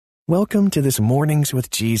Welcome to this Mornings with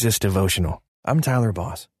Jesus devotional. I'm Tyler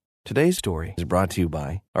Boss. Today's story is brought to you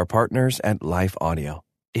by our partners at Life Audio.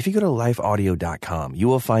 If you go to lifeaudio.com, you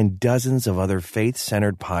will find dozens of other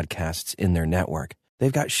faith-centered podcasts in their network.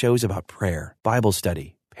 They've got shows about prayer, Bible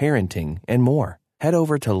study, parenting, and more. Head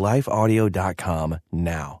over to lifeaudio.com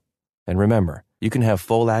now. And remember, you can have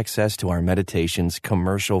full access to our meditations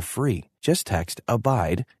commercial-free. Just text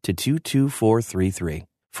ABIDE to 22433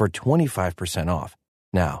 for 25% off.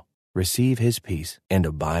 Now, receive His peace and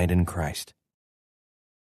abide in Christ.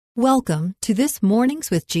 Welcome to this Mornings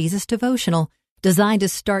with Jesus devotional, designed to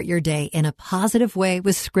start your day in a positive way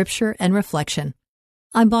with scripture and reflection.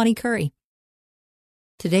 I'm Bonnie Curry.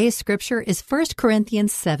 Today's scripture is 1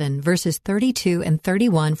 Corinthians 7, verses 32 and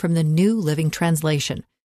 31 from the New Living Translation.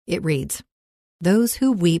 It reads, "Those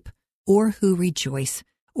who weep or who rejoice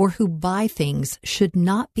or who buy things should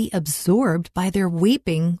not be absorbed by their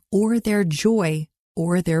weeping or their joy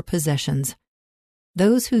or their possessions.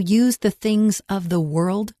 Those who use the things of the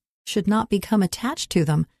world should not become attached to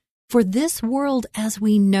them, for this world as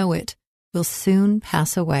we know it will soon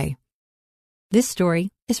pass away." This story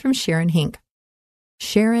is from Sharon Hink.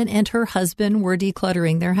 Sharon and her husband were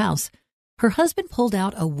decluttering their house. Her husband pulled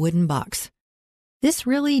out a wooden box. "This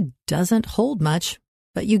really doesn't hold much,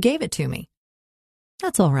 but you gave it to me."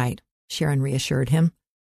 "That's all right," Sharon reassured him.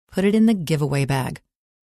 "Put it in the giveaway bag."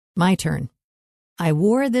 "My turn. I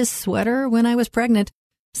wore this sweater when I was pregnant,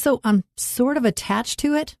 so I'm sort of attached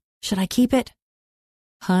to it. Should I keep it?"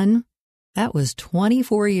 "Hun, that was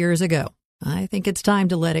 24 years ago. I think it's time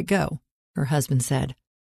to let it go," her husband said.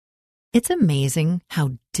 It's amazing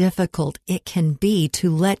how difficult it can be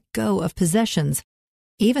to let go of possessions,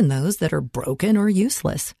 even those that are broken or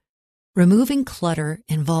useless. Removing clutter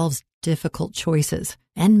involves difficult choices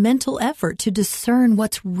and mental effort to discern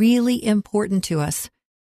what's really important to us.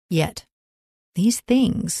 Yet, these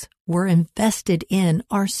things we're invested in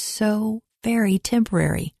are so very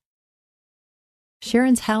temporary.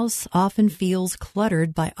 Sharon's house often feels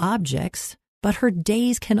cluttered by objects, but her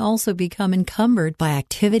days can also become encumbered by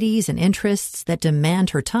activities and interests that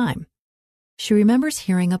demand her time. She remembers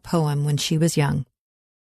hearing a poem when she was young.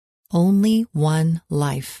 "Only one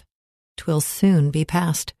life, 'twill soon be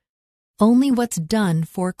past. Only what's done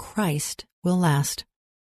for Christ will last."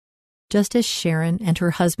 Just as Sharon and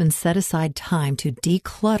her husband set aside time to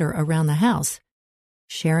declutter around the house,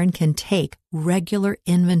 Sharon can take regular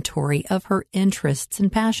inventory of her interests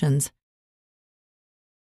and passions.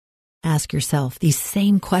 Ask yourself these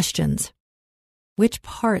same questions. Which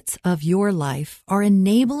parts of your life are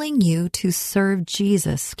enabling you to serve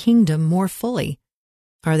Jesus' kingdom more fully?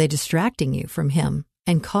 Are they distracting you from Him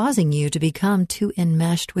and causing you to become too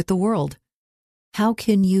enmeshed with the world? How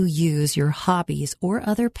can you use your hobbies or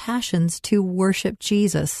other passions to worship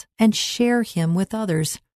Jesus and share Him with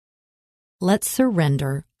others? Let's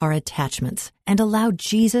surrender our attachments and allow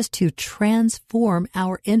Jesus to transform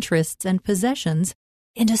our interests and possessions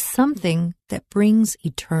into something that brings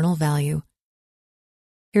eternal value.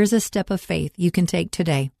 Here's a step of faith you can take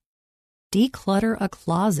today. Declutter a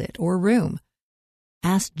closet or room.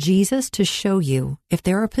 Ask Jesus to show you if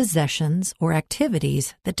there are possessions or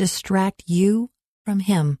activities that distract you from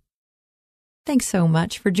Him. Thanks so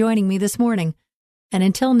much for joining me this morning. And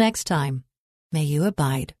until next time, may you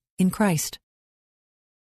abide in Christ.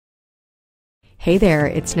 Hey there,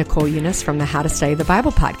 it's Nicole Eunice from the How to Study the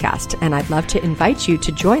Bible podcast, and I'd love to invite you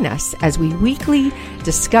to join us as we weekly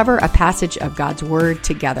discover a passage of God's Word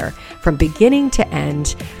together. From beginning to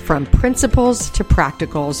end, from principles to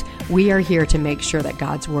practicals, we are here to make sure that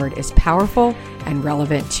God's Word is powerful and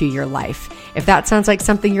relevant to your life. If that sounds like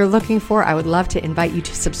something you're looking for, I would love to invite you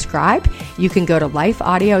to subscribe. You can go to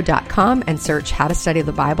lifeaudio.com and search How to Study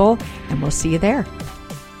the Bible, and we'll see you there.